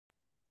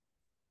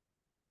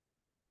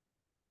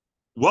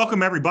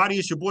Welcome, everybody.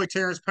 It's your boy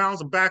Terrence Pounds.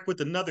 I'm back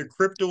with another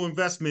crypto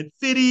investment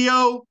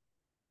video.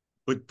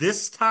 But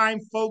this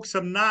time, folks,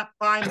 I'm not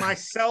by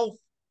myself.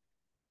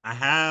 I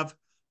have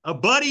a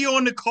buddy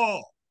on the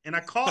call. And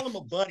I call him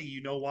a buddy.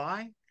 You know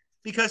why?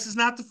 Because it's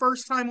not the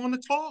first time on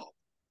the call,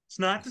 it's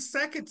not the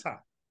second time.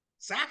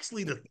 It's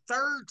actually the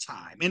third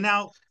time. And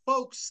now,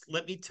 folks,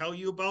 let me tell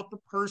you about the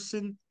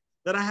person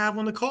that I have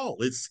on the call.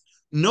 It's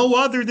no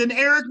other than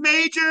Eric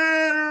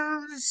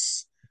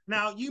Majors.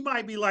 Now, you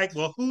might be like,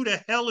 well, who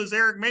the hell is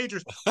Eric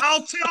Majors?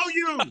 I'll tell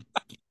you.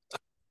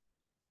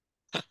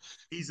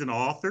 He's an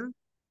author,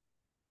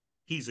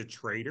 he's a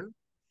trader,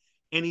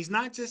 and he's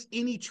not just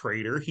any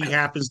trader. He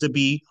happens to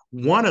be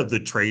one of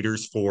the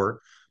traders for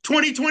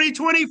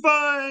 2020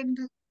 Fund.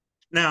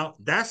 Now,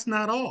 that's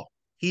not all.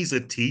 He's a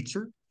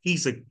teacher,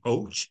 he's a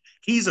coach,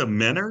 he's a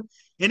mentor,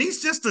 and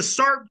he's just a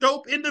sharp,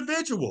 dope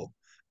individual.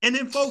 And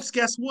then, folks,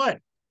 guess what?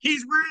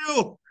 He's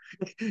real.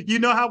 You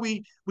know how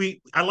we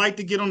I like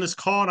to get on this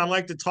call and I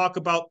like to talk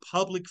about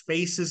public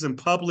faces and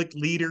public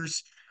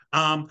leaders.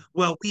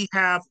 Well, we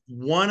have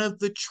one of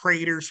the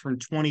traders from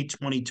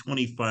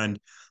 2020 Fund.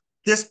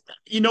 This,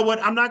 you know what?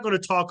 I'm not going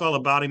to talk all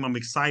about him. I'm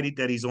excited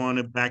that he's on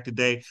it back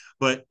today,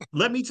 but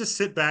let me just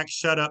sit back,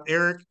 shut up.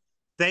 Eric,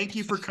 thank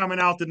you for coming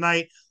out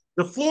tonight.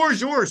 The floor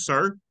is yours,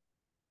 sir.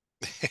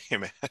 Hey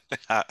man,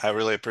 I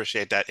really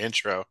appreciate that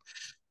intro,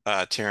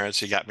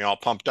 Terrence. You got me all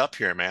pumped up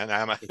here, man.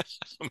 I'm gonna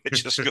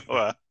just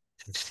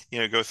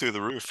go through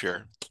the roof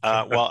here.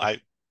 I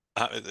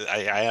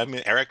am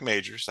Eric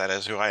Majors. That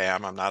is who I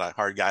am. I'm not a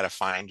hard guy to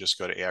find. Just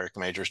go to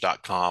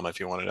ericmajors.com if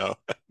you want to know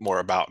more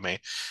about me.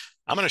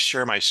 I'm going to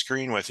share my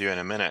screen with you in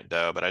a minute,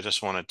 though, but I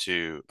just wanted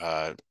to,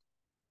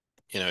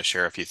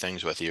 share a few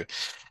things with you,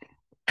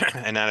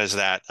 and that is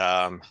that,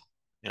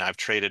 I've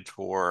traded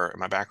for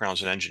my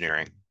background's in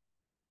engineering.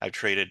 I've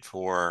traded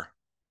for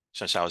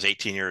since I was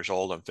 18 years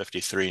old. I'm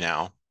 53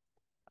 now.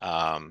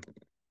 Um,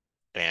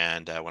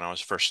 and when I was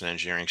first an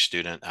engineering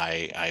student,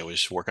 I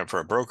was working for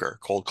a broker,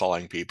 cold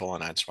calling people,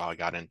 and that's how I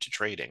got into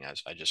trading.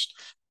 As I just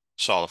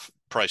saw the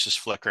prices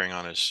flickering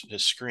on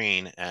his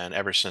screen, and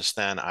ever since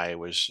then, I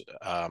was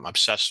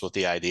obsessed with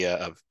the idea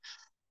of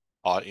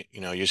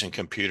using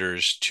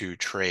computers to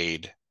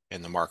trade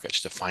in the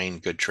markets, to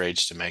find good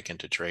trades to make and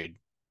to trade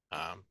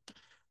um,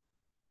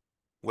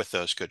 with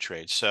those good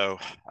trades. So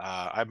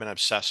I've been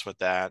obsessed with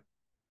that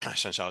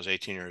since I was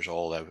 18 years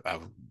old.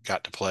 I've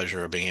got the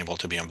pleasure of being able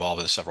to be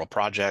involved in several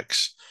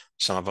projects,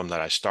 some of them that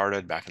I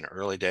started back in the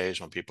early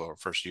days when people were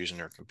first using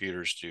their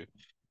computers to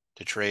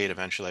trade.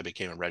 Eventually, I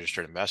became a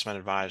registered investment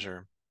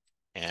advisor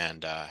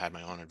and had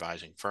my own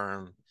advising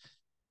firm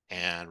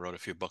and wrote a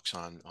few books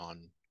on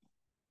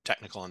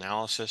technical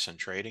analysis and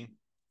trading.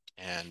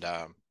 And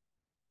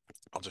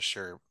I'll just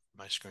share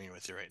my screen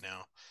with you right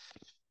now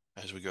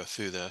as we go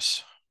through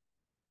this.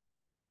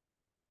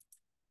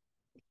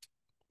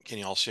 Can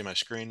you all see my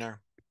screen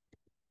there?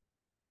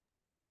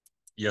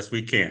 Yes,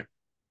 we can.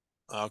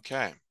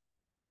 Okay.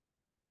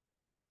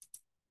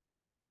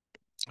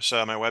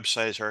 So my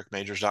website is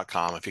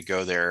ericmajors.com. If you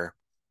go there,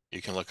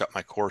 you can look up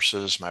my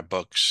courses, my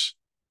books,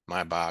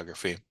 my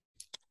biography.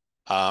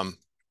 Um,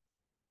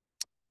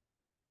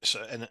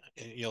 and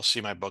you'll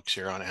see my books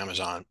here on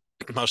Amazon.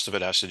 Most of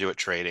it has to do with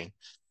trading,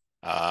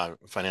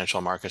 financial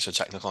markets, and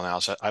technical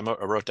analysis. I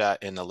wrote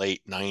that in the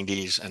late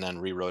 90s and then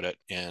rewrote it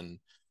in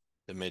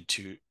the mid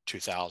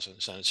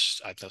 2000s. And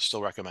I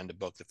still recommend the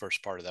book. The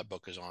first part of that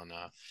book is on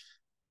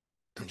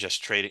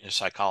just trading, the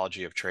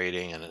psychology of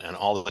trading, and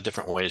all the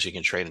different ways you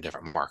can trade in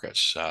different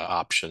markets,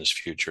 options,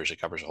 futures.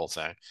 It covers the whole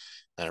thing.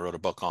 And I wrote a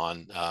book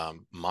on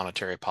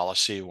monetary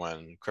policy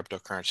when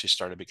cryptocurrency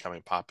started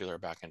becoming popular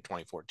back in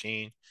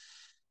 2014.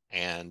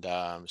 And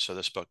so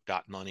this book,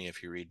 Dot Money,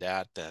 if you read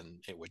that, then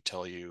it would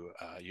tell you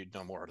you'd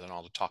know more than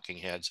all the talking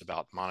heads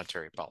about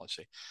monetary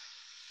policy.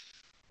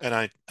 And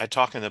I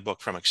talk in the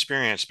book from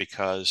experience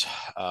because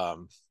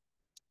I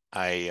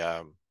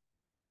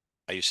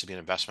I used to be an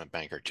investment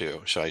banker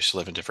too. So I used to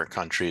live in different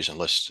countries and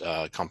list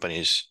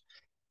companies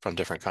from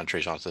different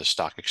countries onto the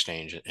stock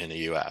exchange in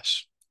the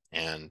US.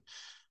 And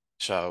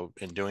so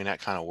in doing that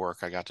kind of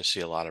work, I got to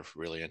see a lot of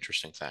really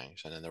interesting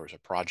things. And then there was a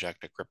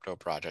project, a crypto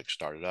project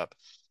started up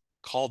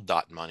called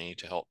Dot Money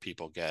to help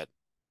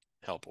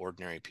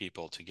ordinary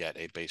people to get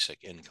a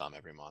basic income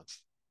every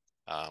month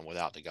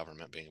without the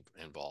government being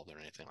involved or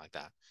anything like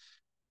that.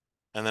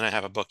 And then I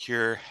have a book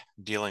here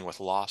dealing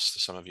with loss.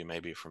 Some of you may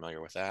be familiar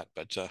with that,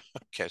 but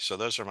okay. So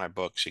those are my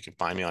books. You can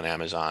find me on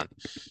Amazon.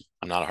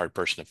 I'm not a hard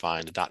person to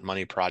find. The Dot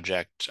Money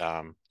project,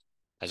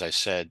 as I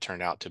said,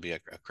 turned out to be a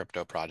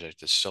crypto project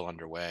that's still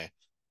underway.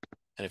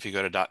 And if you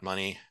go to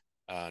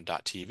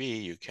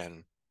dotmoney.tv, you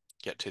can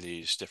get to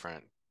these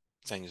different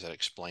things that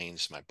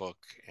explains my book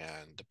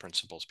and the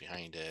principles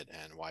behind it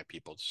and why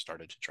people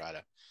started to try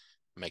to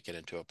make it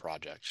into a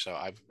project. So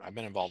I've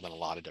been involved in a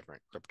lot of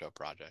different crypto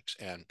projects,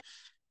 and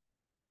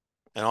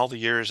in all the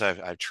years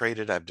I've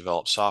traded, I've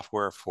developed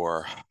software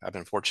for, I've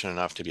been fortunate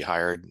enough to be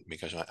hired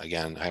because,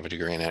 again, I have a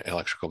degree in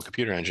electrical and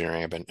computer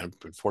engineering. I've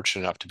been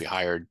fortunate enough to be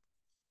hired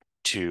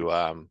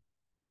to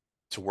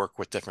work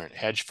with different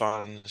hedge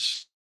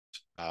funds,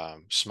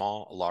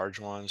 small, large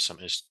ones, some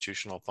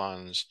institutional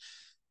funds,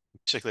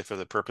 particularly for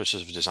the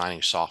purposes of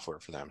designing software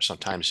for them.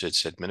 Sometimes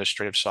it's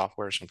administrative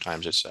software,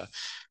 sometimes it's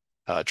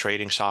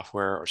trading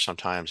software, or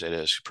sometimes it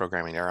is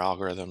programming their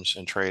algorithms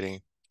and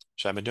trading.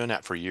 So I've been doing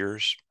that for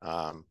years.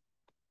 I've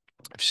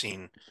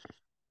seen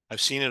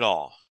I've seen it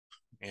all,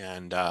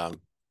 and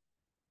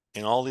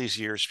in all these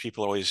years,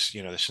 people always,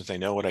 since they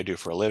know what I do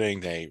for a living,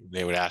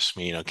 they would ask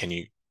me, can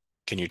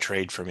you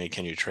trade for me?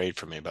 Can you trade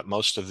for me? But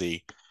most of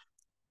the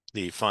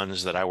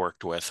funds that I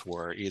worked with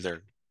were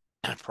either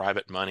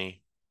private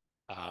money,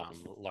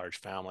 large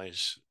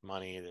families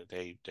money that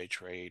they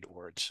trade,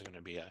 or it's going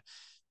to be a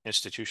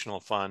institutional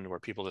fund where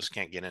people just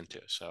can't get into.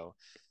 So,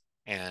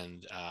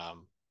 and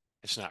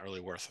it's not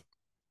really worth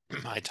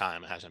my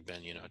time. It hasn't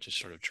been, to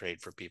sort of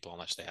trade for people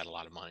unless they had a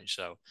lot of money.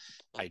 So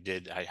I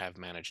have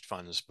managed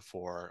funds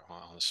before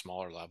on a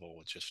smaller level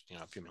with just,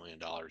 a few $1 million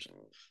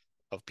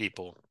of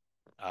people.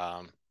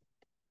 Um,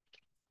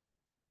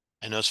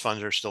 and those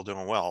funds are still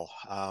doing well.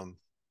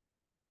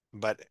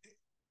 But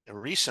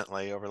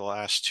recently, over the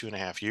last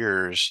 2.5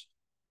 years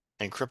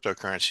in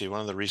cryptocurrency,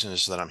 one of the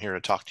reasons that I'm here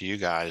to talk to you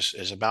guys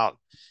is about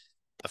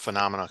a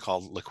phenomenon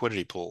called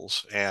liquidity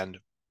pools. And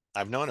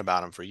I've known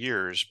about them for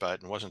years,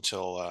 but it wasn't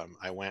until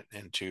I went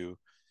into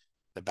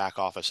the back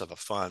office of a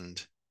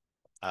fund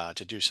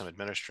to do some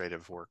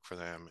administrative work for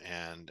them.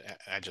 And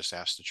I just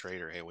asked the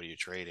trader, "Hey, what are you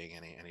trading?"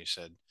 And he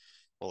said,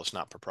 "Well, it's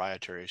not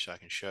proprietary, so I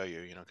can show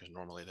you, because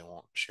normally they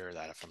won't share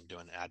that if I'm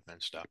doing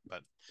admin stuff."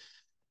 But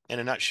in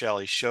a nutshell,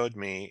 he showed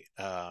me,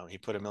 he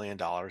put $1 million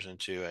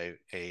into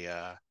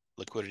a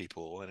liquidity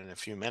pool. And in a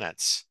few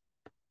minutes,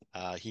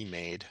 he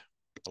made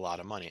a lot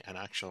of money. And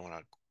I actually want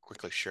to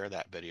quickly share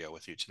that video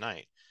with you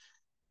tonight.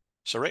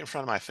 So right in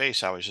front of my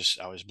face, I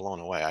was blown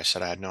away. I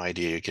said, I had no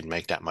idea you could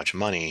make that much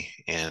money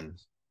in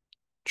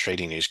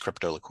trading these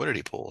crypto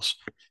liquidity pools.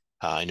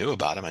 I knew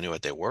about them. I knew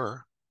what they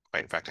were.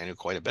 In fact, I knew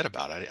quite a bit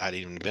about it. I'd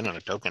even been on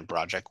a token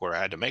project where I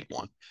had to make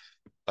one.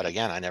 But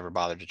again, I never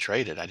bothered to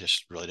trade it. I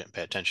just really didn't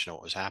pay attention to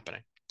what was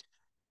happening.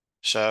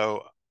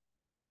 So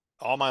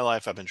all my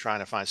life, I've been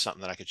trying to find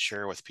something that I could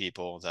share with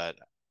people that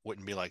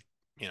wouldn't be like,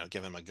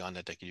 give them a gun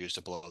that they could use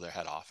to blow their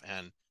head off.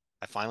 And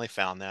I finally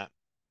found that.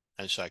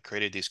 And so I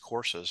created these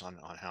courses on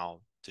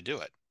how to do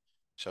it.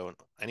 So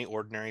any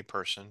ordinary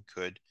person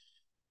could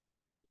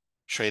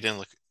trade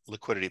in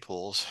liquidity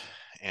pools.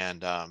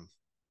 And uh,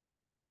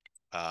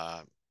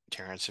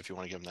 Terrence, if you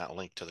want to give them that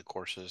link to the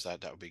courses,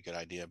 that would be a good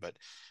idea. But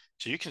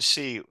so you can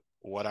see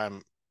what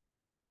it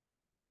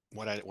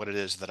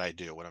is that I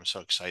do, what I'm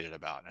so excited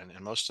about. And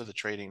most of the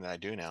trading that I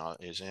do now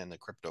is in the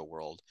crypto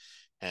world.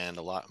 And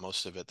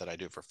most of it that I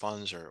do for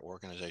funds or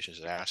organizations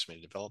that ask me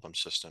to develop them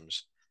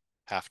systems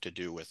have to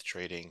do with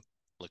trading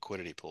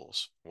liquidity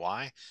pools.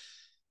 Why?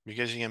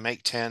 Because you can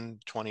make 10,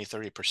 20,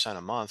 30%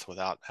 a month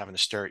without having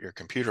to stare at your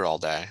computer all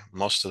day.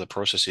 Most of the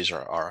processes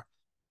are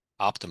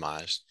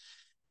optimized.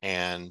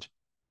 And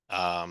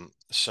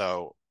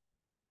so,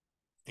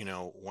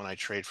 when I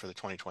trade for the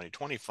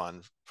 2020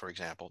 fund, for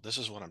example, this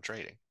is what I'm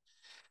trading.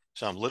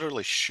 So I'm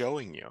literally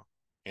showing you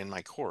in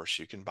my course.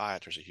 You can buy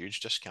it. There's a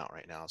huge discount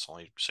right now. It's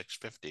only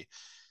 $650.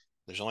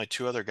 There's only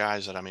two other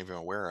guys that I'm even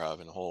aware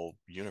of in the whole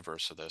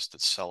universe of this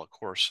that sell a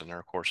course, and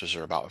their courses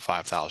are about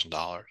 $5,000.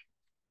 I'm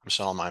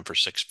selling mine for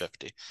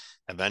 $650.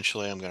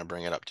 Eventually, I'm going to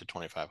bring it up to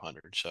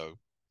 $2,500. So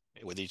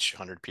with each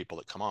 100 people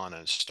that come on,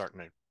 and it's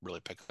starting to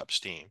really pick up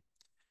steam.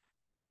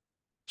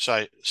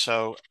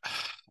 So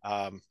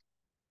um,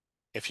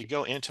 if you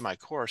go into my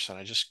course, and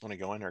I just want to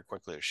go in there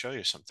quickly to show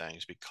you some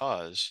things,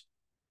 because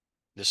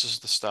this is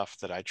the stuff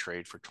that I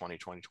trade for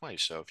 2020.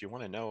 So if you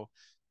want to know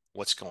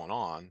what's going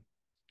on,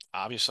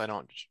 obviously I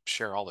don't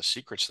share all the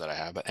secrets that I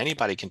have, but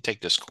anybody can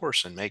take this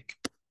course and make,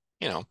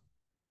 you know,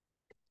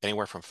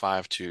 anywhere from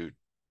 5 to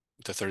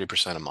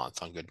 30% a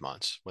month on good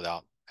months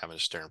without having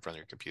to stare in front of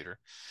your computer.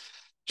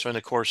 So in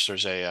the course,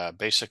 there's a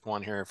basic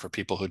one here for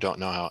people who don't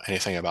know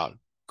anything about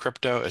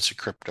crypto. It's a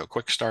crypto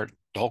quick start.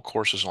 The whole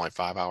course is only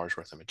 5 hours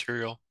worth of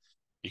material.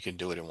 You can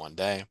do it in one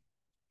day.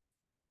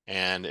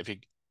 And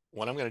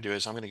what I'm going to do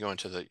is I'm going to go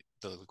into the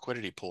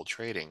liquidity pool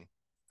trading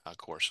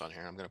course on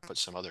here. I'm going to put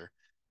some other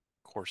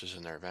courses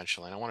in there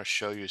eventually. And I want to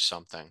show you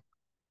something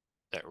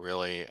that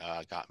really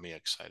got me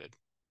excited.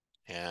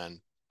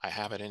 And I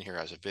have it in here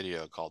as a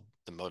video called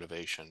The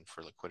Motivation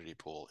for Liquidity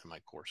Pool in my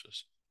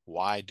courses.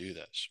 Why do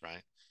this,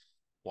 right?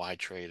 Why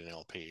trade in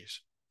LPs?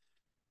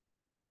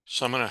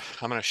 So I'm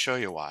gonna show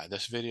you why.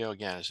 This video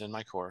again is in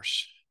my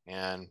course,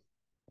 and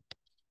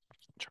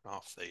turn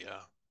off the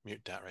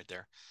mute that right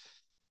there.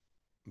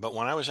 But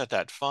when I was at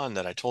that fund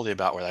that I told you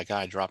about, where that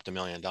guy dropped $1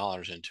 million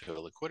into a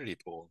liquidity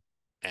pool,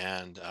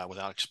 and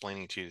without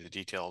explaining to you the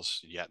details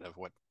yet of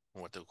what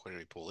the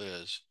liquidity pool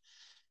is,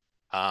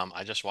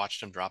 I just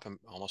watched him drop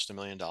almost $1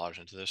 million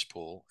into this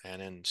pool,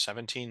 and in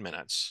 17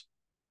 minutes,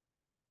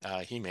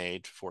 he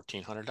made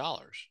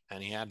 $1,400,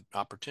 and he had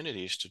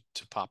opportunities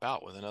to pop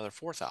out with another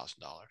 $4,000.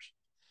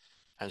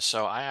 And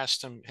so I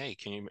asked him, "Hey,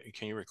 can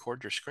you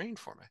record your screen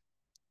for me?"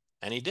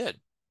 And he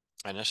did.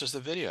 And this is the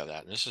video of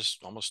that. And this is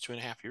almost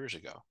 2.5 years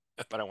ago.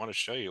 But I want to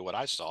show you what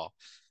I saw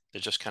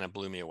that just kind of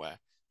blew me away.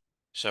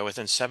 So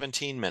within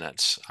 17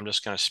 minutes, I'm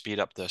just going to speed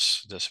up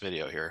this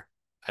video here.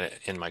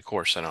 In my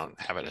course, I don't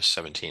have it as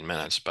 17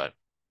 minutes, but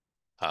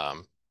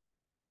um,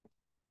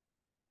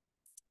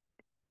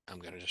 I'm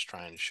going to just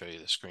try and show you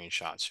the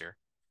screenshots here.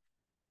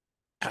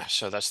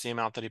 So that's the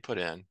amount that he put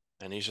in,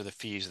 and these are the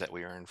fees that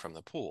we earn from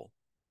the pool.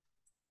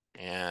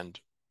 And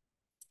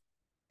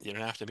you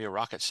don't have to be a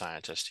rocket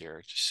scientist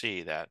here to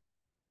see that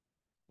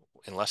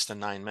in less than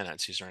 9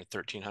 minutes, he's earned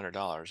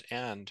 $1,300,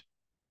 and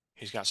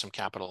he's got some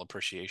capital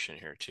appreciation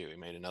here too. He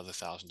made another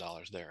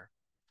 $1,000 there,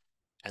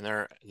 and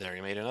there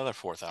he made another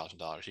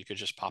 $4,000. He could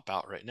just pop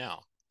out right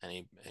now,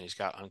 and he's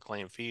got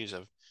unclaimed fees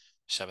of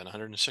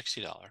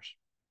 $760.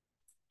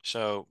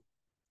 So,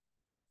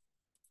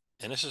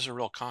 and this is a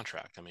real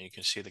contract. I mean, you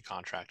can see the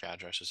contract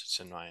addresses. It's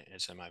in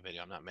my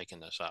video. I'm not making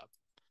this up.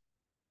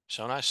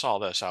 So when I saw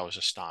this, I was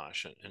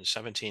astonished. In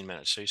 17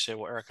 minutes. So you say,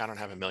 well, Eric, I don't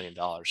have $1 million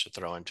to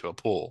throw into a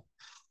pool.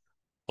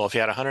 Well, if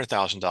you had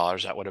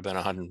 $100,000, that would have been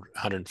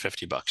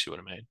 150 bucks you would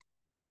have made.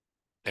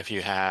 If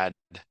you had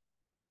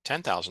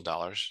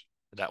 $10,000,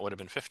 that would have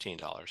been $15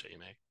 that you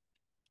made.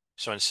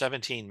 So in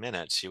 17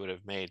 minutes, you would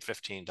have made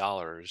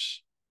 $15.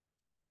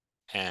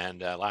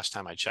 And last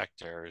time I checked,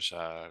 there's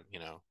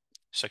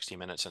 60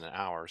 minutes in an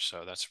hour,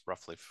 so that's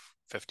roughly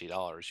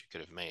 $50 you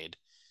could have made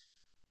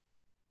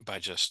by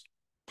just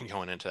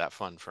going into that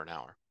fund for an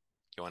hour,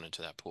 going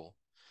into that pool.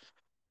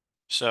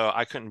 So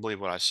I couldn't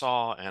believe what I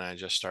saw, and I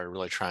just started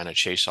really trying to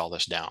chase all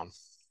this down.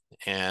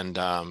 And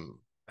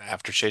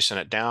after chasing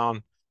it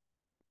down,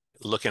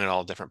 looking at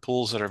all the different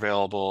pools that are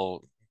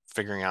available,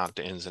 figuring out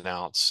the ins and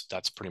outs,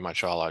 that's pretty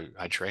much all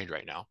I trade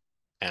right now.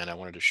 And I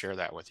wanted to share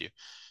that with you.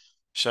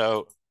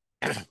 So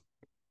in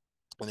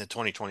the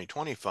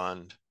 2020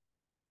 fund,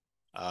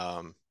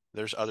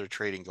 there's other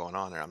trading going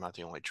on there. I'm not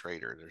the only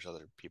trader. There's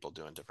other people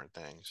doing different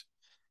things.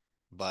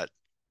 But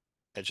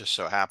it just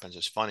so happens,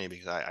 it's funny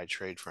because I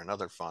trade for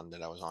another fund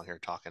that I was on here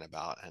talking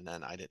about, and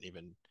then I didn't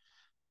even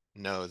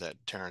know that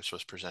Terrence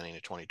was presenting a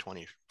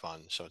 2020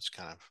 fund. So it's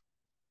kind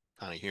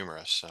of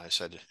humorous. And I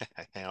said,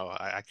 I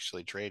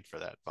actually trade for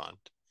that fund.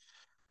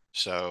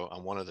 So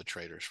I'm one of the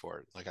traders for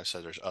it. Like I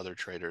said, there's other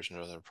traders and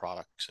other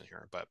products in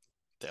here, but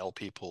the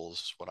LP pools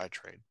is what I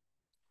trade.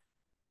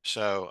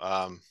 So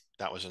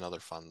that was another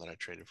fund that I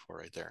traded for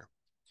right there.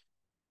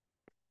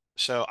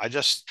 So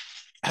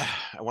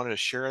I wanted to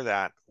share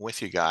that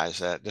with you guys,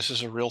 that this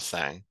is a real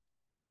thing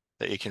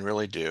that you can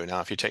really do. Now,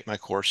 if you take my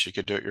course, you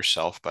could do it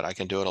yourself, but I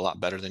can do it a lot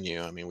better than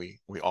you. I mean, we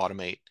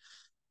automate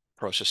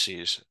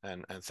processes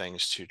and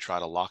things to try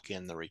to lock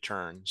in the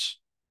returns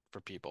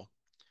for people.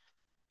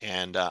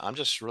 And I'm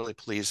just really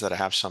pleased that I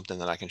have something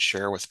that I can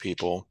share with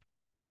people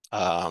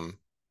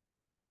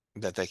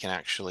that they can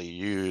actually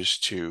use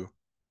to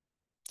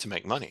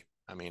make money.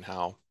 I mean,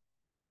 how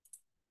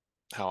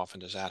often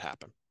does that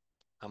happen?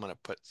 I'm going to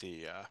put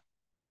the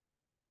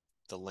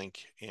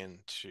link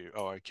into,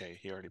 oh, okay,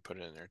 he already put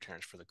it in there,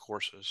 Terrence, for the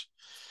courses.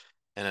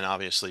 And then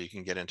obviously you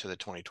can get into the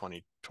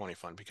 2020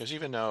 fund, because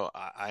even though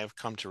I have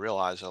come to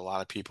realize a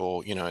lot of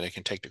people, they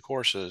can take the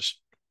courses,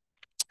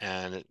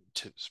 and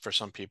for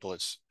some people,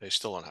 they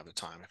still don't have the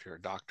time. If you're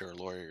a doctor or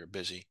lawyer, you're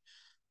busy.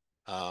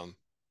 Let's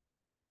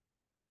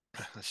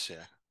see,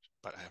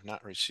 but I have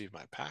not received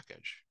my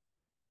package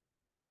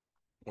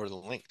or the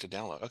link to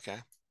download. Okay,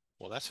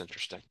 well, that's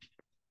interesting.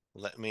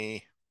 Let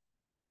me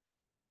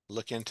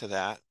look into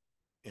that.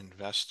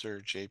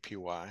 Investor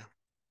JPY.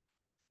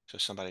 So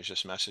somebody's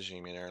just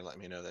messaging me there, let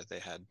me know that they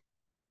had.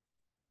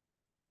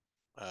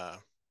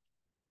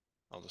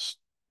 I'll just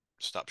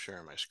stop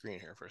sharing my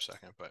screen here for a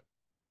second, but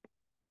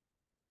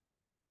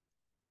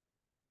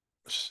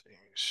let's see,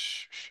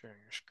 sharing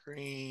your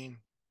screen.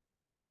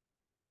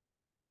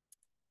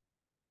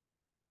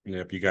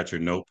 If you got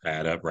your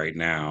notepad up right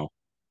now,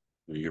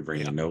 you're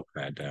bringing Yeah. the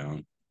notepad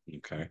down.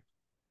 Okay.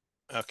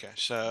 Okay.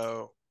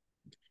 So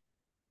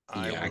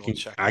I Yeah, I will can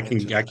check I into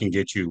can I that. can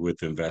get you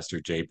with investor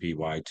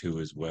JPY too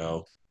as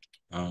well.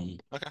 Um,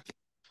 Okay.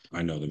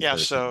 I know them Yeah.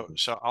 personally.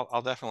 So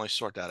I'll definitely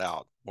sort that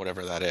out,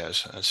 whatever that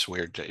is. It's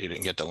weird that you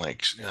didn't get the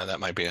links. That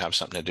might have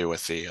something to do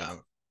with the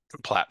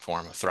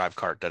platform, a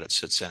Thrivecart that it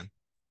sits in.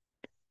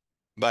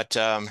 But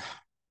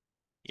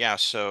yeah.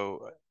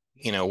 So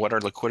what are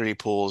liquidity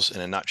pools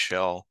in a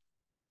nutshell?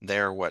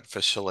 They're what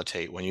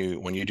facilitate when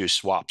you do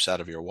swaps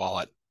out of your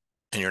wallet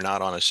and you're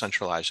not on a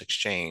centralized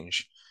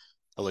exchange.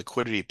 A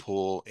liquidity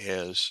pool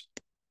is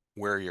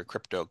where your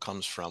crypto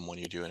comes from when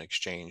you do an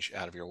exchange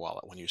out of your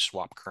wallet, when you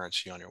swap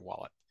currency on your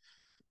wallet.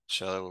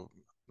 So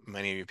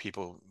many of you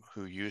people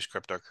who use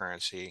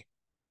cryptocurrency,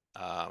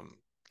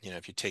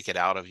 if you take it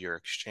out of your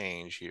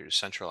exchange, your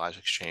centralized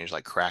exchange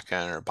like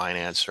Kraken or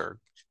Binance or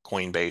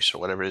Coinbase or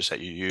whatever it is that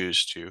you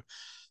use to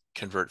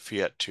convert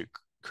fiat to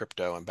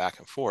crypto and back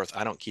and forth.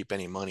 I don't keep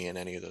any money in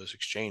any of those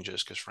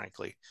exchanges because,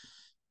 frankly,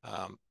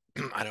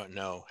 I don't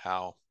know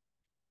how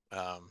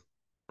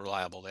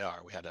reliable they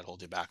are. We had that whole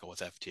debacle with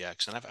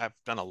FTX, and I've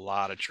done a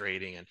lot of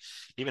trading, and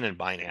even in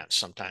Binance,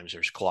 sometimes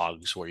there's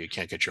clogs where you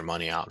can't get your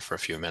money out for a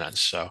few minutes.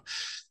 So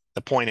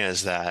the point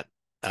is that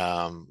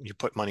you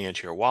put money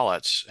into your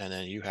wallets, and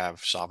then you have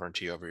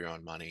sovereignty over your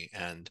own money.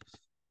 And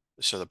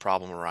so the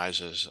problem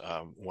arises,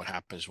 what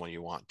happens when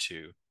you want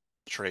to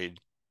trade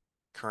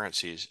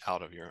currencies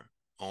out of your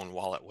own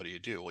wallet? What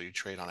do? Well, you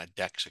trade on a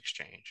DEX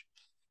exchange.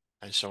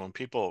 And so when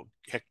people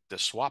hit the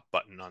swap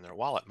button on their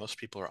wallet, most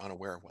people are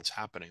unaware of what's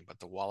happening, but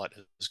the wallet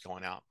is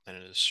going out and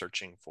it is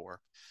searching for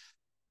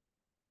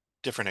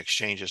different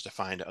exchanges to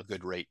find a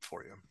good rate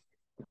for you.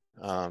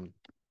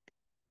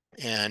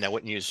 And I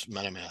wouldn't use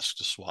MetaMask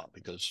to swap,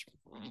 because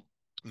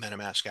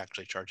MetaMask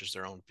actually charges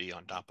their own fee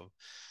on top of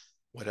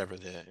whatever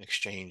the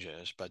exchange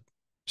is. But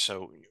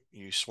so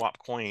you swap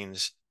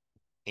coins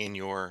in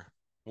your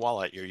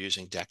wallet, you're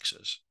using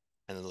DEXs,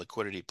 and the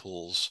liquidity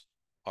pools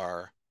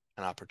are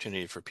an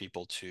opportunity for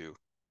people to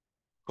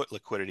put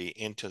liquidity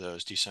into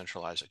those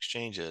decentralized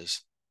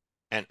exchanges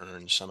and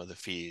earn some of the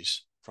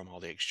fees from all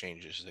the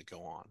exchanges that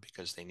go on,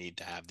 because they need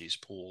to have these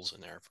pools in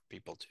there for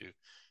people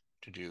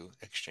to do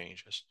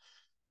exchanges.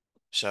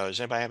 So does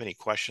anybody have any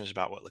questions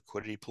about what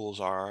liquidity pools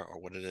are, or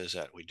what it is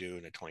that we do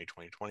in a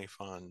 2020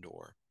 fund,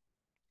 or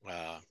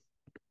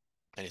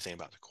anything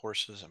about the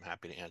courses? I'm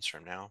happy to answer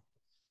them now.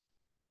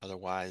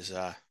 Otherwise,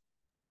 I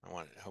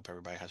hope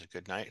everybody has a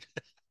good night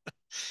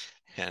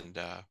and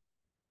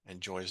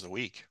enjoys the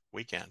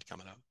weekend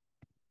coming up.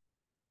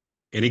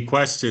 Any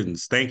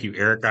questions? Thank you,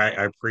 Eric.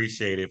 I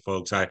appreciate it,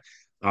 folks.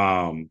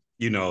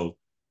 You know,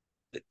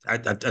 I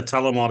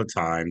tell them all the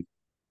time,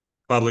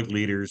 public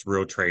leaders,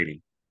 real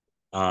trading.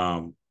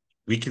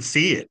 We can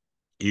see it,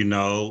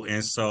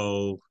 and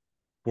so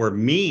for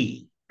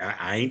me,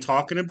 I ain't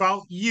talking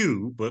about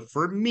you, but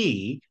for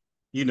me,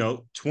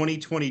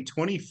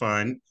 2020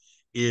 fund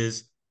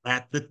is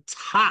at the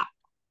top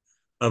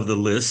of the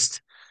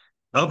list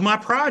of my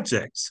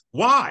projects.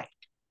 Why?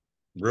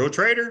 Real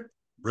trader,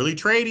 really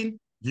trading.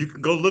 You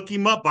can go look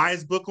him up, buy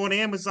his book on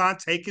Amazon,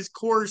 take his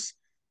course,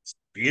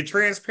 being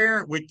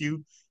transparent with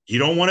you. You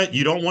don't want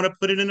to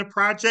put it in a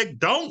project.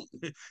 Don't.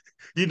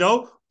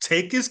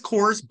 Take his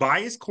course,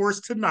 buy his course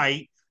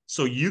tonight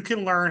so you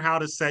can learn how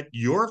to set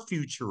your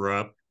future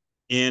up.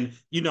 And,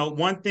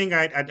 one thing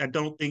I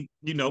don't think,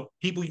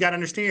 people, you got to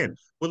understand,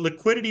 with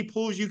liquidity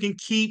pools, you can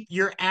keep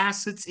your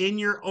assets in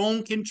your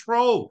own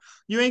control.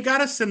 You ain't got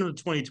to send them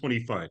to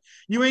 2020 fund.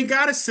 You ain't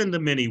got to send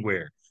them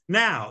anywhere.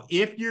 Now,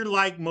 if you're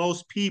like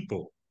most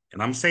people,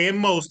 and I'm saying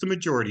most, the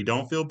majority,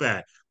 don't feel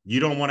bad. You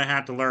don't want to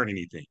have to learn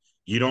anything.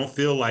 You don't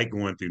feel like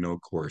going through no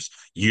course.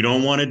 You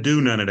don't want to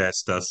do none of that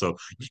stuff. So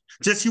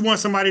just you want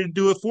somebody to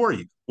do it for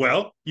you.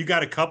 Well, you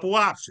got a couple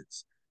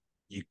options.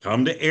 You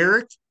come to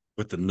Eric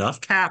with enough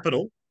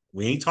capital.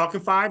 We ain't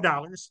talking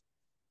 $5,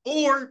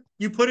 or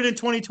you put it in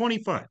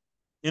 2020 fund.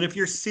 And if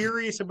you're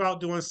serious about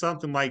doing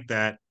something like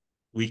that,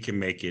 we can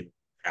make it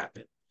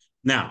happen.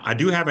 Now, I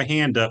do have a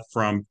hand up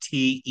from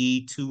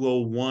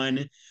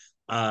TE201.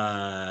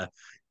 Uh,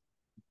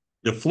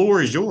 the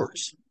floor is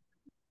yours.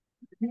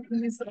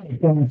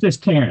 This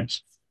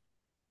Terrence.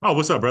 Oh,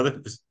 what's up,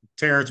 brother? It's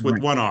Terrence with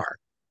Right. one R.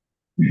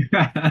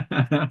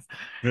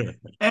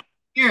 And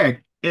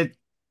Eric,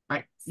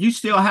 you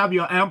still have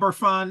your Amber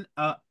Fund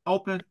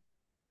open?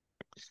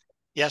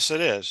 Yes,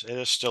 it is. It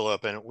is still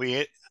open.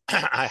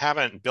 I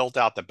haven't built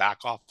out the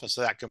back office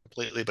of that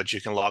completely, but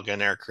you can log in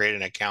there, create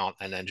an account,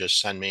 and then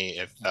just send me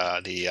if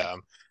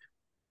the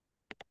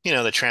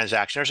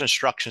transaction. There's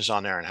instructions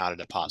on there on how to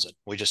deposit.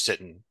 We just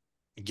didn't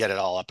get it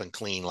all up and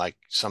clean like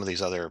some of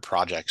these other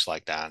projects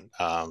like that.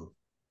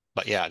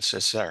 But yeah,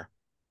 it's there.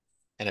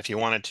 And if you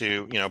wanted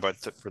to, but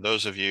for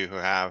those of you who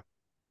have,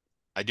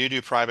 I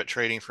do private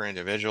trading for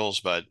individuals,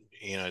 but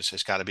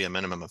it's got to be a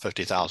minimum of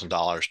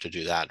 $50,000 to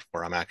do that,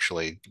 where I'm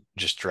actually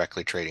just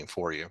directly trading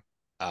for you.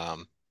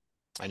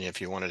 And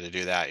if you wanted to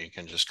do that, you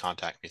can just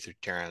contact me through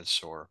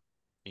Terrence, or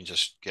you can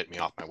just get me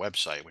off my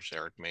website, which is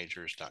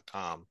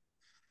ericmajors.com.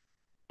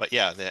 But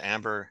yeah, the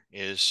Amber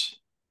is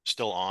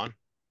still on.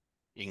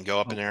 You can go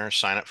up in Okay. there,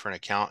 sign up for an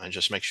account, and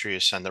just make sure you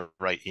send the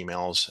right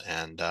emails,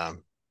 and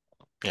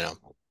you know,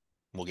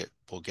 we'll get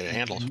it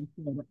handled. And you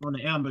said on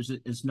the Ambers,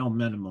 it's no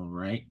minimum,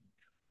 right?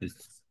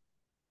 It's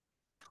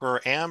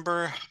For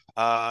Amber,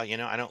 I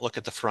don't look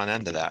at the front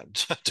end of that,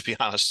 to be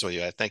honest with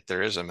you. I think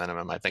there is a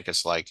minimum. I think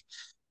it's like,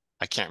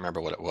 I can't remember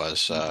what it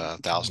was,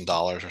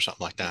 $1,000 or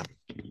something like that.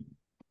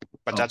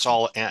 But that's okay.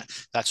 all.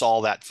 That's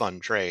all that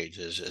fund trades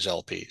is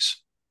LPs.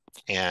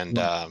 And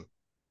Right.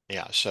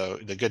 yeah, so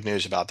the good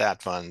news about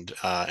that fund,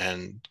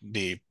 and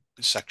the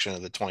section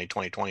of the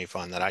 2020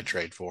 fund that I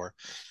trade for,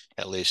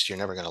 at least you're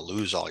never going to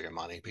lose all your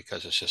money,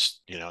 because it's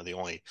just, the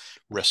only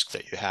risk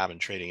that you have in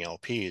trading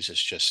LPs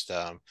is just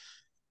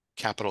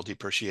capital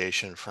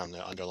depreciation from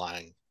the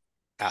underlying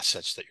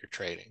assets that you're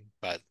trading.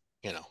 But,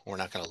 we're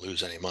not going to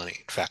lose any money.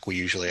 In fact, we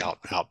usually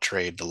out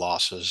trade the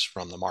losses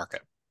from the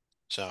market.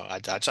 So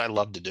I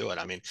love to do it.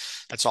 I mean,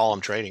 that's all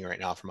I'm trading right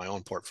now for my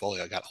own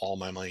portfolio. I got all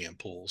my money in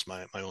pools,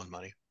 my own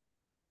money.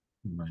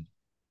 Right.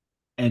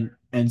 And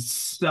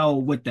so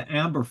with the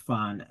Amber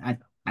Fund, I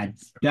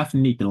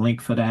definitely need the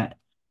link for that.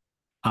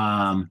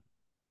 Um,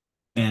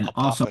 and I'll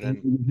pop also it in.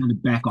 you had a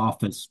back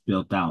office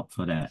built out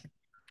for that.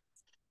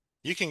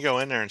 You can go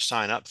in there and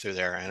sign up through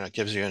there, and it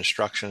gives you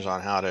instructions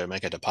on how to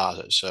make a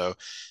deposit. So,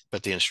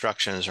 but the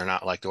instructions are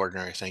not like the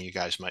ordinary thing you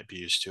guys might be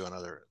used to in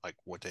other, like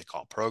what they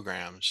call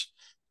programs.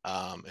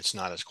 It's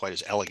not as quite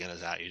as elegant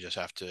as that. You just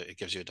have to, it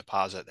gives you a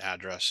deposit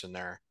address in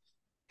there,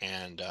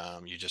 and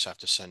you just have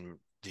to send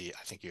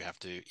I think you have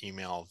to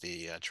email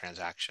the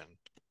transaction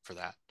for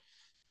that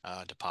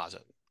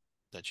deposit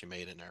that you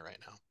made in there right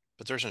now.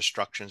 But there's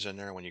instructions in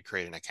there when you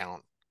create an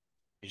account.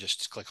 You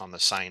just click on the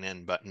sign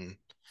in button.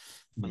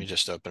 Let me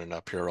just open it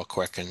up here real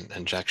quick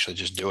and actually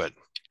just do it,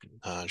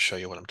 show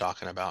you what I'm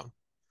talking about.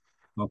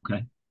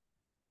 Okay.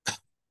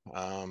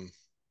 Um,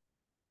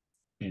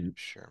 And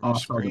share my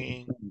also the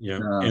screen. percentage Yeah.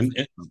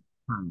 of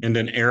time. And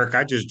then Eric,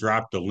 I just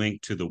dropped a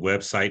link to the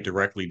website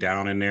directly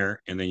down in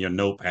there, and then your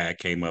notepad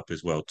came up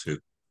as well too.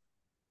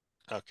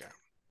 Okay.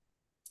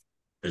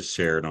 It's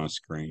shared on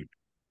screen.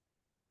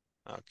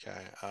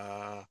 Okay.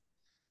 Let's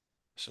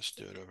just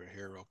do it over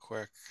here real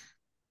quick.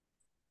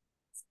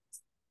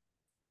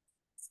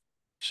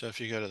 So if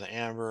you go to the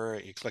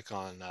Amber, you click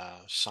on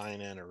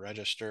sign in or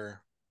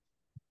register,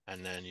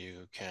 and then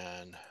you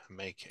can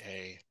make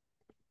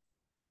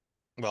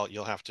well,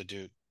 you'll have to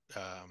do,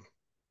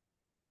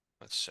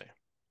 let's see,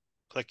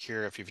 click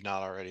here if you've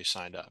not already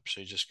signed up.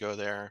 So you just go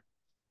there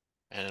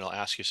and it'll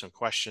ask you some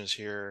questions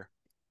here.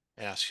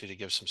 It asks you to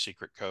give some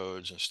secret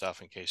codes and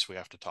stuff in case we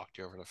have to talk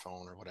to you over the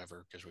phone or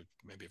whatever, because we've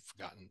maybe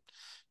forgotten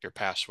your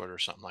password or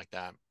something like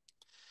that.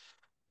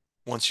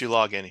 Once you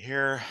log in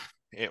here,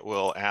 it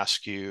will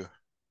ask you,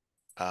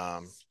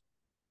 I'll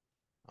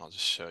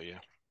just show you.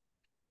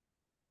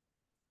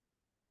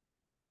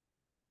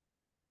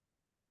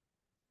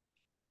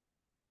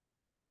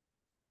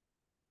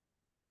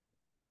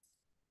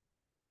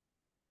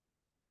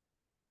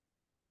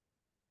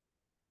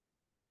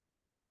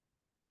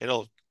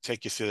 It'll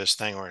take you through this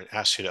thing where it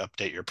asks you to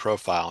update your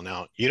profile.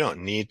 Now, you don't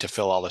need to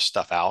fill all this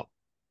stuff out.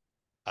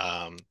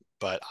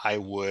 But I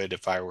would,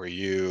 if I were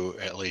you,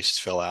 at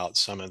least fill out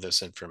some of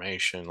this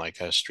information, like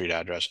a street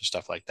address and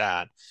stuff like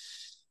that,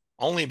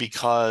 only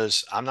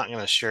because I'm not going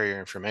to share your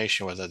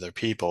information with other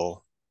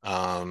people.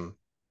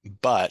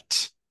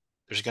 But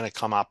there's going to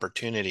come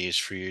opportunities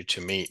for you to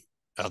meet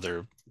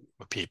other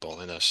people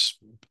in this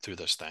through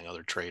this thing,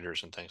 other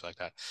traders and things like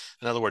that.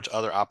 In other words,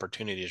 other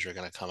opportunities are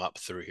going to come up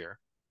through here.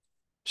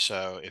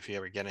 So if you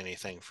ever get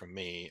anything from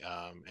me,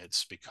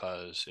 it's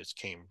because it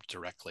came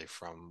directly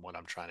from what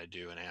I'm trying to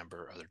do in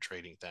Amber, other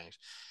trading things.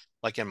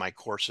 Like in my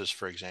courses,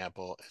 for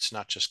example, it's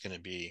not just going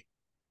to be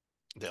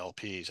the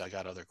LPs. I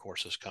got other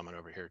courses coming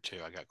over here too.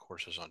 I got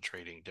courses on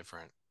trading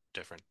different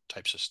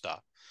types of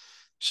stuff.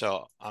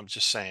 So I'm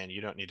just saying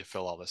you don't need to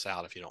fill all this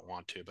out if you don't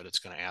want to, but it's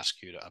going to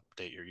ask you to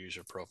update your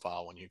user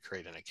profile when you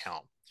create an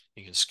account.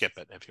 You can skip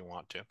it if you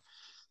want to.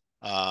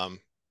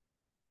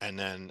 And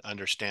then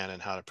understanding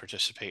how to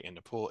participate in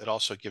the pool. It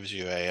also gives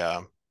you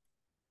a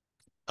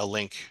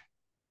link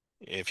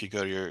if you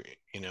go to your,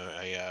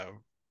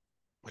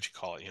 what you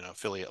call it,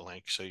 affiliate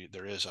link. So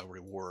there is a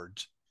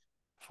reward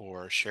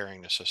for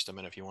sharing the system.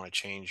 And if you want to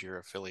change your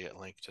affiliate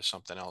link to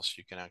something else,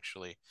 you can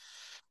actually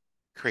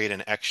create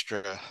an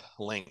extra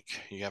link.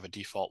 You have a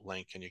default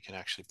link and you can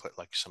actually put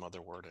like some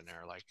other word in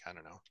there, like, I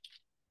don't know,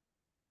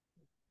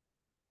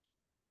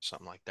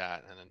 something like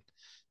that. And then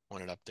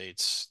when it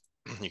updates,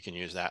 you can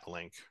use that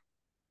link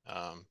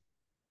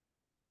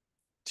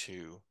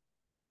to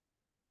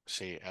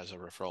see as a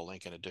referral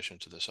link in addition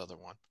to this other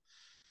one.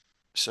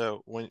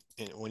 So when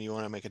you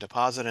want to make a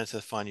deposit into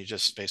the fund, you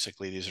just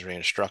basically, these are the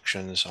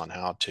instructions on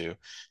how to,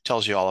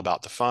 tells you all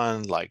about the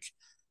fund. Like,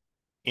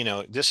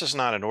 this is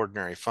not an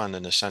ordinary fund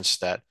in the sense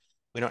that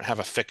we don't have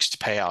a fixed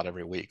payout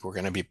every week. I'm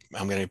going to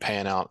be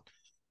paying out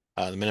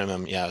the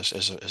minimum, yeah, is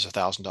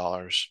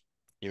 $1,000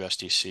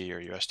 USDC or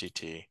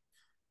USDT.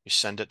 You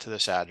send it to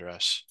this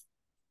address,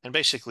 and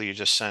basically you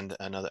just send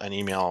an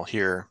email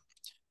here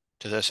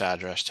to this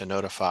address to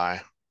notify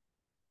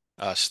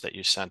us that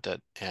you sent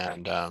it,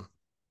 and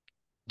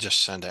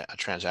just send a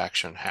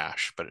transaction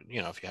hash. But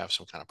if you have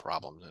some kind of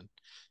problem, then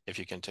if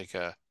you can take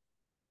an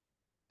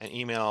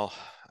email,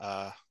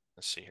 let's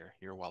see here,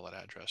 your wallet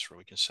address where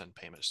we can send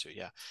payments to.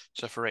 Yeah.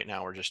 So for right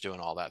now, we're just doing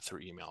all that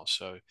through email.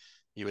 So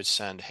you would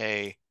send,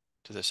 hey,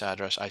 to this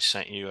address, I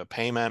sent you a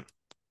payment.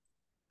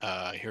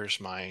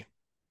 Here's my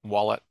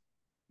wallet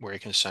where you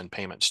can send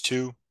payments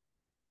to,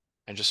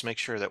 and just make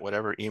sure that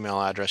whatever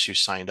email address you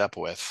signed up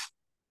with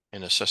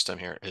in the system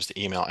here is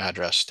the email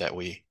address that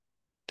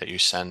you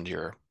send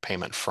your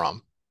payment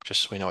from,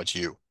 just so we know it's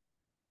you.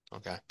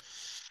 Okay.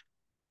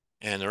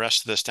 And the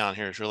rest of this down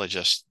here is really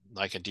just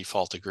like a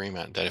default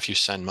agreement that if you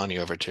send money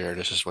over to here,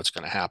 this is what's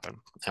going to happen.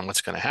 And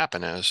what's going to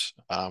happen is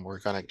we're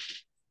going to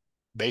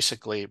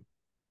basically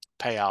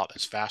pay out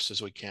as fast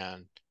as we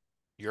can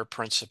your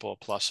principal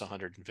plus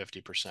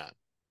 150%.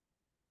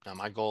 Now,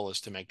 my goal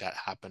is to make that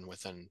happen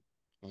within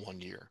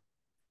 1 year.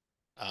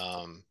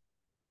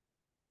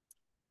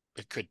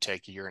 It could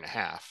take a year and a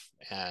half.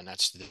 And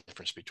that's the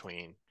difference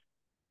between,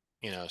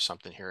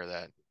 something here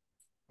that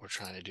we're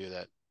trying to do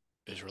that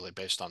is really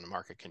based on the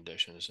market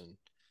conditions. And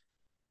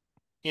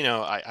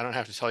I don't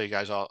have to tell you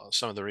guys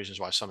some of the reasons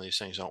why some of these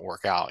things don't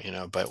work out,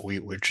 but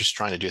we're just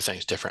trying to do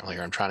things differently,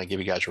 or I'm trying to give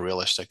you guys a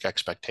realistic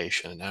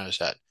expectation. And that is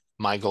that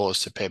my goal is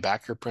to pay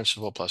back your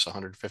principal plus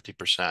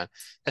 150%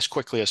 as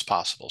quickly as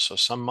possible. So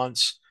some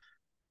months,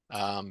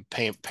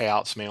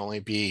 payouts may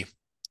only be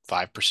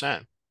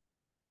 5%.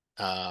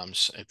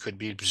 So it could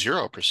be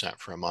 0%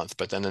 for a month,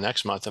 but then the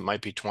next month it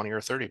might be 20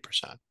 or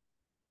 30%.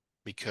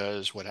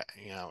 Because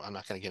I'm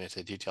not going to get into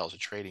the details of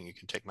trading. You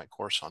can take my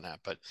course on that,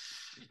 but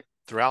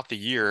throughout the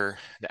year,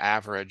 the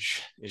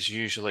average is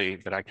usually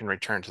that I can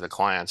return to the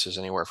clients is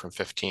anywhere from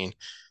 15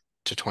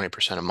 to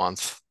 20% a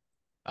month.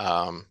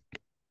 But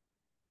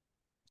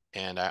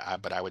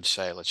I would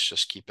say, let's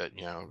just keep it,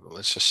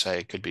 let's just say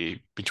it could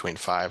be between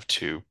 5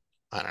 to,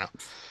 I don't know,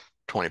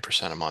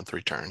 20% a month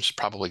returns,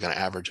 probably going to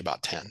average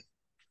about 10.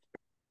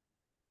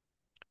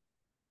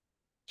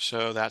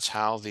 So that's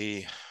how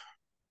the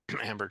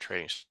Amber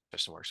trading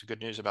system works. The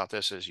good news about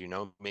this is,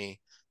 me,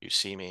 you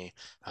see me.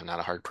 I'm not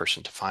a hard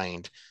person to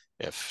find.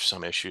 If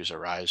some issues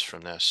arise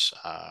from this,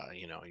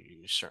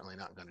 you're certainly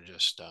not going to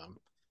just,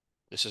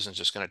 this isn't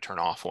just going to turn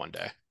off one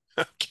day.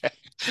 Okay.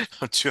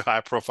 I'm too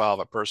high profile of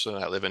a person.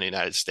 I live in the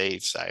United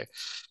States.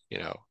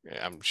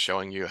 I'm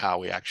showing you how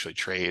we actually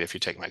trade. If you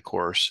take my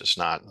course, it's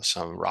not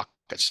some rocket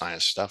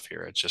science stuff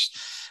here. It's just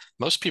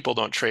most people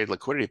don't trade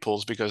liquidity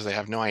pools because they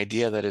have no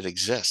idea that it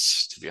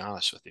exists, to be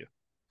honest with you.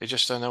 They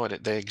just don't know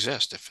they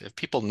exist. If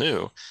people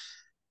knew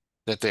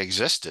that they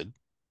existed,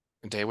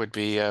 they would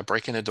be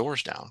breaking the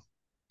doors down,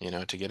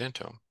 to get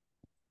into them.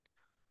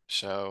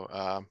 So,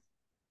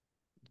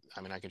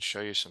 I can show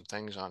you some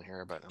things on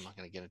here, but I'm not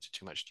going to get into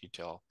too much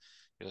detail.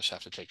 You just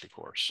have to take the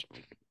course.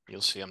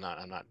 You'll see I'm not,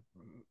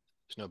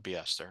 there's no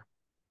BS there.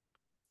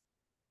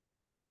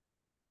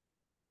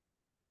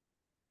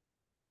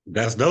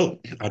 That's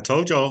dope. I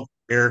told y'all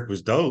Eric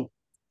was dope.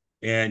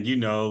 And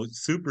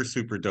super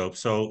super dope.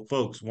 So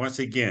folks, once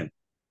again,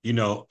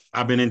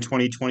 I've been in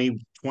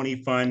 2020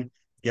 fund.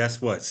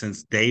 Guess what?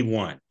 Since day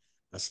one,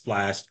 I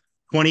splashed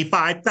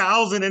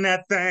 25,000 in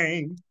that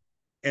thing.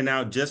 And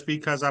now just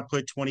because I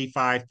put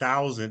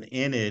 25,000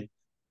 in it,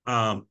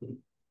 um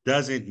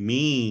doesn't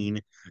mean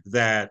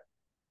that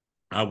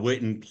I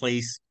wouldn't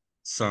place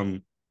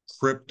some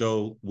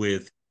crypto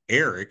with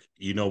Eric.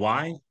 You know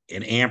why?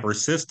 In Amber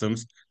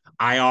Systems,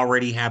 I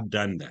already have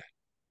done that.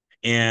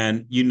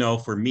 And,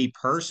 for me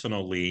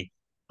personally,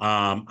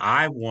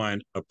 I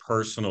won a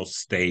personal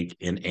stake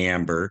in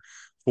Amber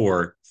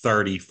for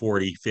 30,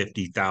 40,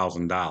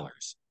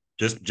 $50,000.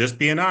 Just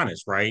being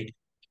honest, right?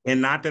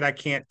 And not that I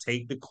can't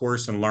take the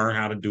course and learn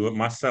how to do it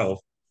myself,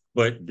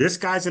 but this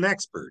guy's an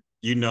expert,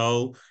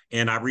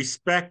 and I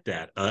respect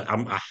that.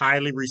 I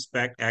highly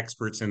respect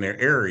experts in their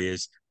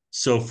areas.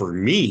 So for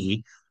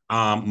me,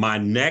 my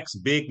next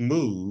big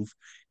move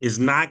is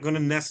not going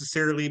to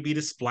necessarily be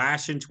the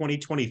splash in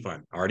 2020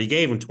 fund. I already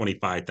gave him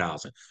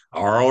 25,000.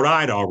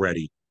 ROI'd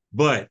already,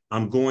 but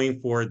I'm going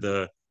for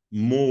the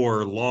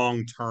more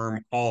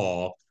long-term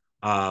haul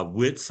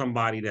with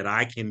somebody that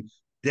I can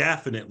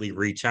definitely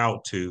reach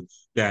out to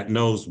that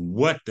knows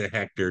what the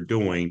heck they're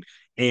doing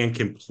and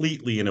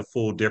completely in a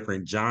full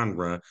different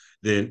genre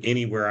than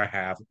anywhere I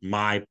have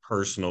my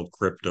personal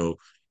crypto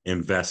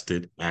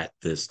invested at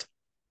this time.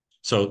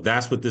 So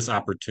that's what this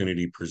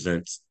opportunity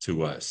presents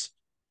to us.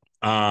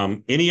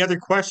 Any other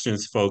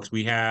questions, folks?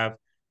 We have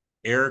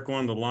Eric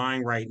on the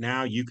line right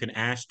now. You can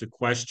ask the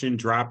question,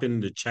 drop in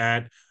the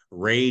chat,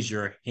 raise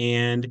your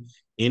hand,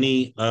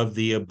 any of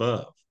the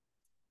above.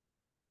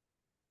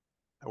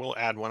 I will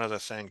add one other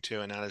thing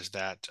too, and that is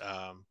that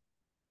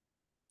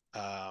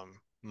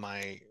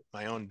my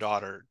own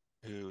daughter,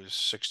 who's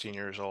 16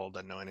 years old,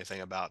 doesn't know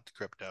anything about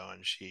crypto,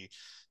 and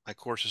my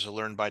course is a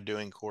learn by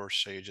doing course.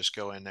 So you just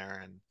go in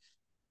there and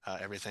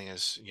everything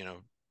is,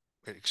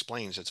 it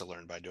explains it's a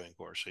learn by doing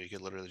course. So you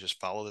could literally just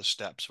follow the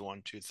steps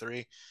 1, 2,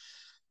 3,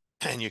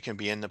 and you can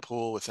be in the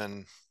pool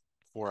within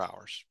 4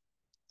 hours.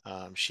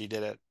 She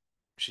did it.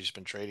 She's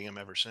been trading them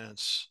ever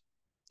since.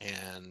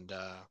 And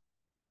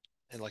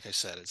like I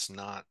said, it's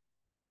not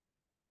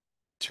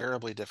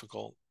terribly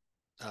difficult.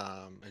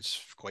 It's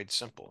quite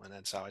simple, and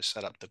that's how I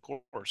set up the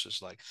course.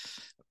 Is like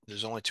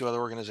there's only 2 other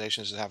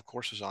organizations that have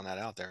courses on that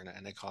out there,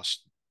 and they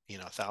cost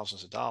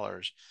thousands of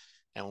dollars.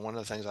 And one of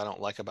the things I don't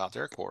like about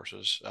their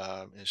courses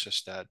is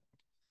just that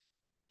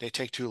they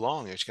take too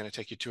long. It's going to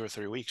take you 2 or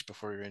 3 weeks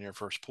before you're in your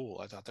first pool.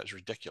 I thought that was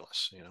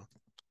ridiculous.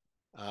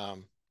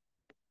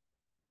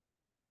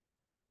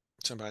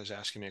 Somebody's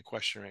asking me a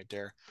question right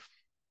there.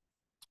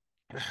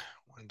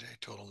 1 day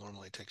total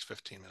normally takes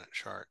 15-minute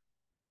chart.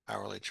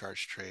 Hourly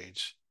charge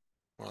trades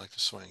more like the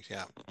swings.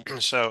 Yeah.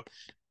 So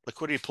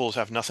liquidity pools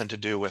have nothing to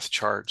do with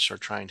charts or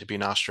trying to be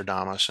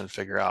Nostradamus and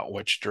figure out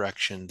which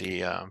direction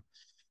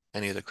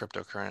any of the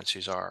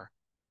cryptocurrencies are.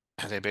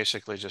 They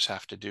basically just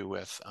have to do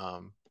with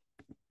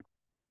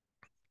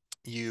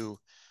you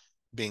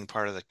being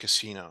part of the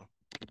casino,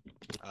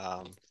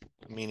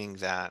 meaning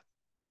that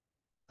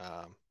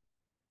um,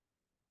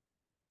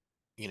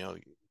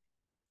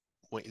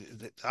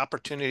 the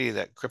opportunity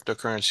that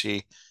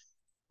cryptocurrency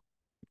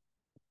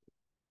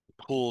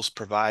pools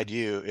provide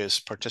you is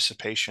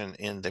participation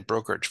in the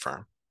brokerage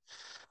firm.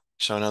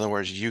 So in other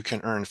words, you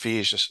can earn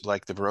fees just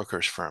like the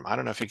brokerage firm. I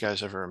don't know if you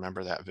guys ever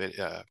remember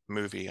that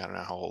movie. I don't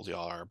know how old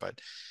y'all are, but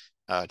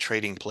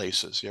Trading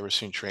Places. You ever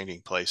seen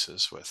Trading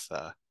Places with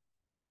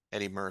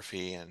Eddie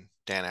Murphy and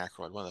Dan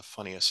Aykroyd? One of the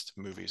funniest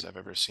movies I've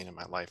ever seen in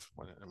my life.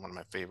 One of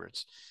my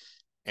favorites.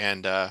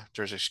 And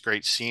there's this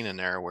great scene in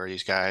there where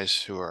these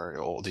guys who are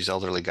old, these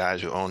elderly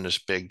guys who own this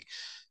big,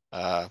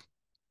 uh,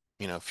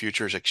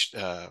 futures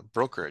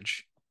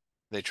brokerage,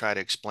 they try to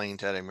explain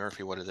to Eddie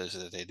Murphy what it is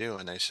that they do.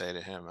 And they say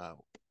to him,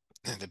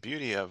 the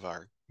beauty of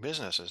our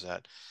business is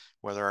that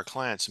whether our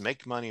clients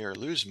make money or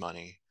lose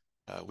money,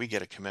 we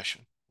get a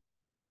commission.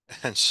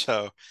 And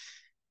so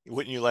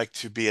wouldn't you like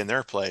to be in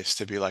their place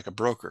to be like a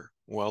broker?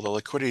 Well, the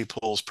liquidity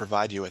pools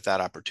provide you with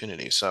that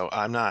opportunity. So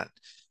I'm not,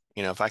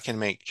 if I can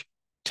make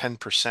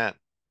 10%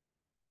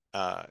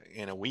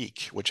 in a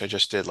week, which I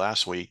just did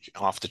last week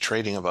off the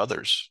trading of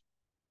others,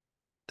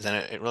 then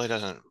it really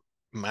doesn't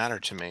matter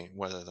to me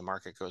whether the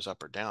market goes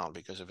up or down,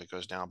 because if it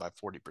goes down by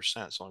 40%,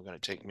 it's only going to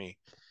take me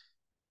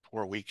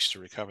 4 weeks to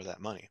recover that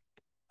money.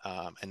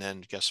 And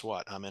then guess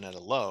what? I'm in at a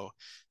low,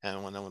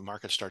 and when the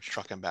market starts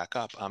trucking back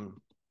up, I'm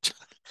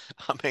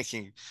I'm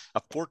making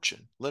a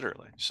fortune,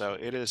 literally. So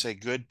it is a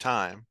good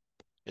time.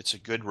 It's a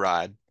good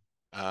ride.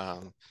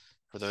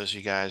 For those of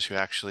you guys who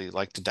actually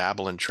like to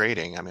dabble in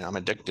trading, I mean, I'm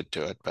addicted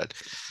to it, but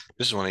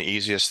this is one of the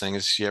easiest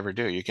things you ever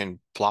do. You can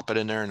plop it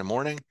in there in the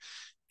morning,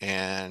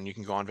 and you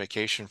can go on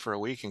vacation for a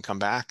week and come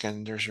back,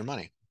 and there's your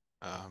money.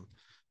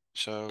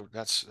 So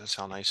that's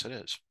how nice it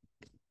is.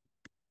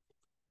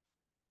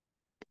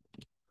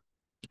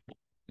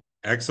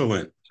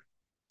 Excellent.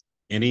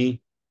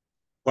 Any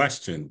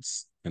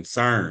questions,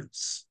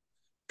 concerns,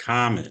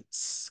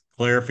 comments,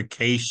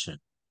 clarification,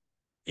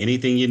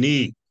 anything you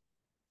need?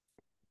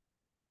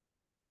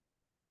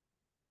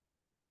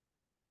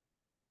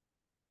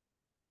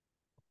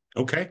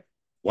 Okay,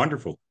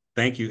 wonderful.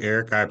 Thank you,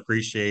 Eric. I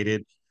appreciate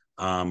it.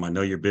 I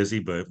know you're busy,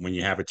 but when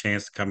you have a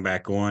chance to come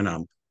back on,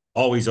 I'm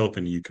always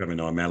open to you coming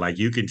on, man. Like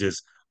you can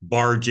just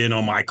barge in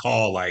on my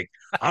call, like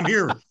I'm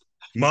here,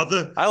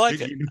 mother. I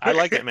like it. I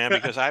like it, man,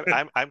 because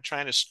I'm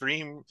trying to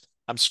scream.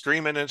 I'm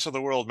screaming into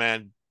the world,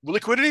 man.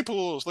 Liquidity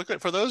pools. Look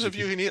at, for those of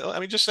you who need. I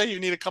mean, just say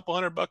you need a couple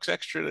 $100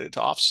 extra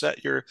to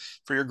offset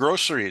for your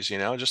groceries.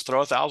 Just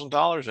throw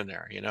 $1,000 in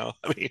there.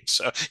 I mean,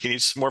 so you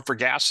need some more for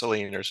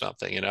gasoline or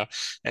something.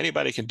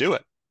 Anybody can do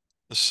it.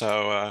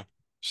 So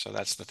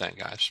that's the thing,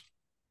 guys.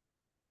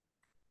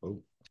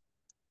 Oh,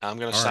 I'm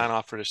going to all right. sign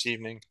off for this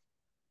evening.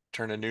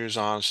 Turn the news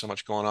on. So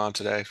much going on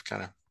today.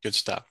 Kind of good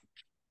stuff.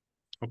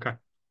 Okay.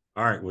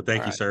 All right. Well, All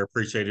thank you, right. sir.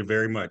 Appreciate it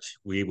very much.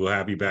 We will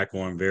have you back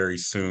on very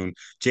soon.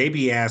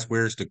 JB asked,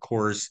 where's the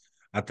course?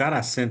 I thought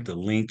I sent the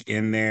link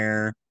in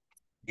there.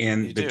 You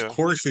And do. the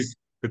course is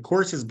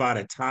by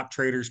the Top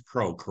Traders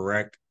Pro,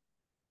 correct?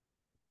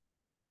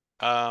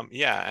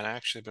 Yeah, and I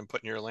actually been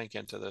putting your link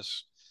into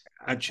this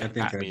I think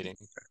chat meeting.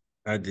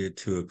 I did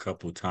too a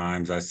couple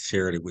times. I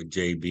shared it with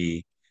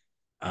JB.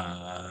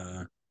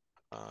 Oh,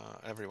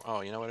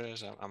 you know what it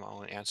is? I'm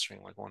only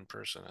answering like one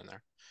person in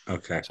there.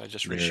 Okay. So I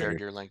just There it reshared is.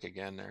 your link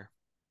again there.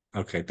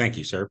 Okay. Thank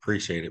you, sir.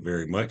 Appreciate it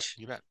very much.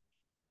 You bet.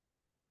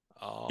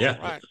 All Yeah.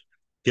 right.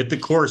 Get the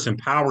course,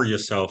 empower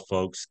yourself,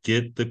 folks.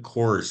 Get the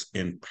course,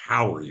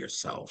 empower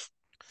yourself.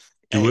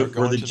 Do Hey, or it for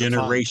go the into the fund.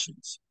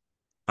 generations.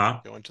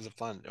 Huh? Go into the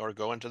fund, or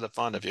go into the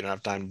fund if you don't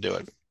have time to do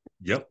it.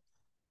 Yep.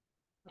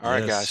 All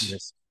right, Yes. guys.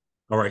 Yes.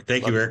 All right.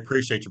 Thank Love you, you. Eric.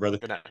 Appreciate you, brother.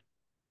 Good night.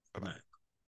 Good Bye-bye. night.